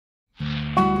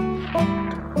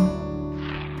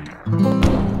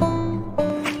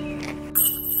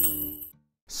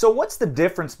So what's the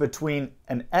difference between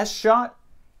an S shot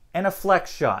and a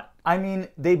flex shot? I mean,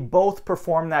 they both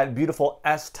perform that beautiful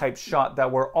S-type shot that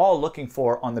we're all looking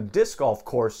for on the disc golf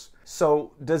course.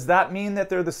 So does that mean that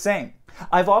they're the same?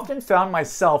 I've often found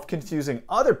myself confusing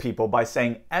other people by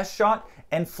saying S shot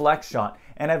and flex shot,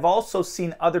 and I've also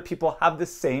seen other people have the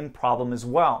same problem as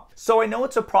well. So I know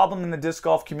it's a problem in the disc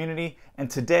golf community, and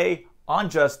today on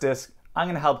Just Disc, I'm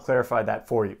going to help clarify that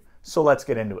for you. So let's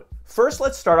get into it. First,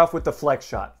 let's start off with the flex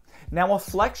shot. Now, a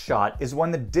flex shot is when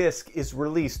the disc is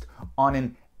released on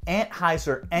an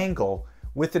Anheuser angle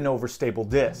with an overstable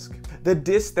disc. The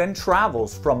disc then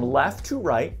travels from left to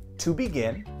right to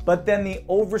begin, but then the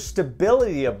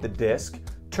overstability of the disc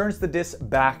turns the disc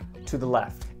back to the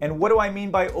left. And what do I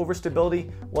mean by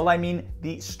overstability? Well, I mean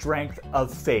the strength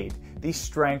of fade, the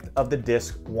strength of the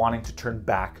disc wanting to turn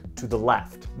back to the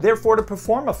left. Therefore, to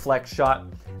perform a flex shot,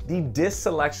 the disc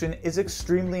selection is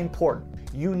extremely important.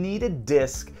 You need a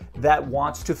disc that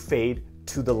wants to fade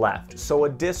to the left. So a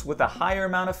disc with a higher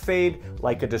amount of fade,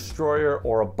 like a Destroyer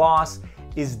or a Boss,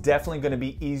 is definitely going to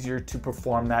be easier to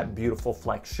perform that beautiful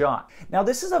flex shot. Now,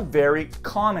 this is a very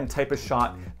common type of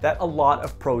shot that a lot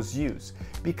of pros use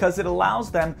because it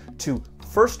allows them to,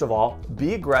 first of all,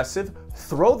 be aggressive,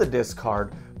 throw the disc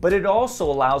hard, but it also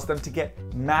allows them to get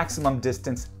maximum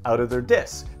distance out of their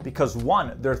disc because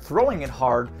one, they're throwing it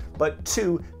hard, but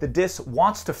two, the disc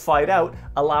wants to fight out,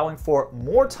 allowing for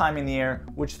more time in the air,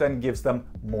 which then gives them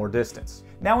more distance.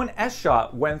 Now, an S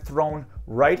shot, when thrown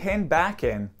right hand back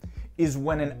in, is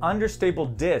when an understable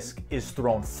disc is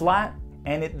thrown flat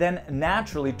and it then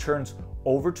naturally turns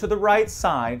over to the right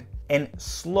side and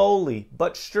slowly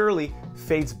but surely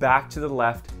fades back to the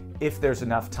left if there's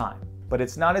enough time. But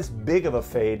it's not as big of a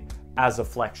fade as a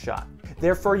flex shot.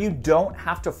 Therefore, you don't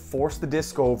have to force the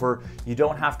disc over, you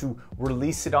don't have to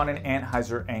release it on an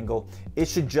Anheuser angle. It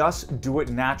should just do it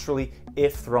naturally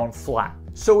if thrown flat.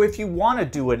 So if you want to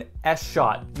do an S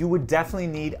shot, you would definitely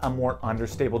need a more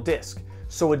understable disc.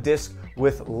 So a disc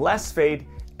with less fade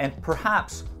and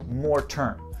perhaps more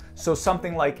turn. So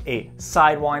something like a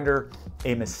Sidewinder,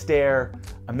 a MYSTERE,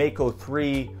 a Mako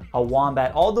 3, a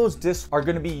Wombat, all those discs are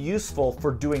going to be useful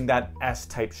for doing that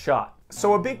S-type shot.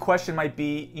 So a big question might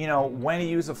be, when do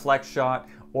you use a flex shot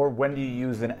or when do you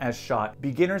use an S shot?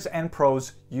 Beginners and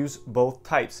pros use both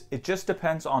types. It just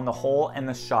depends on the hole and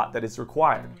the shot that is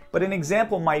required. But an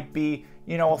example might be,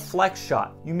 a flex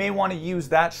shot. You may want to use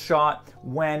that shot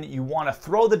when you want to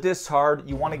throw the disc hard,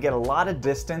 you want to get a lot of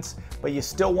distance, but you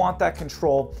still want that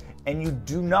control, and you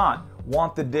do not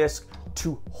want the disc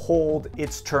to hold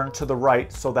its turn to the right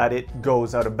so that it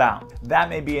goes out of bounds. That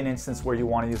may be an instance where you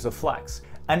want to use a flex.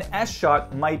 An S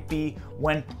shot might be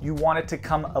when you want it to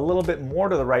come a little bit more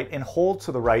to the right and hold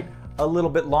to the right a little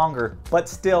bit longer, but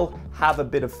still have a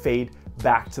bit of fade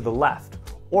back to the left.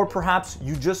 Or perhaps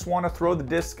you just want to throw the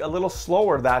disc a little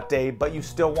slower that day, but you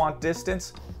still want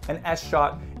distance. An S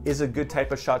shot is a good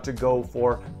type of shot to go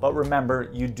for, but remember,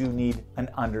 you do need an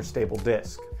understable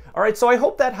disc. All right, so I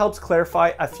hope that helps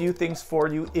clarify a few things for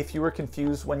you if you were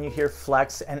confused when you hear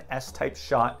flex and S-type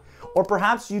shot, or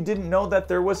perhaps you didn't know that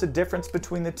there was a difference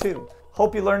between the two.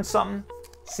 Hope you learned something.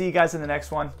 See you guys in the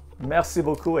next one. Merci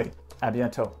beaucoup et à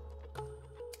bientôt.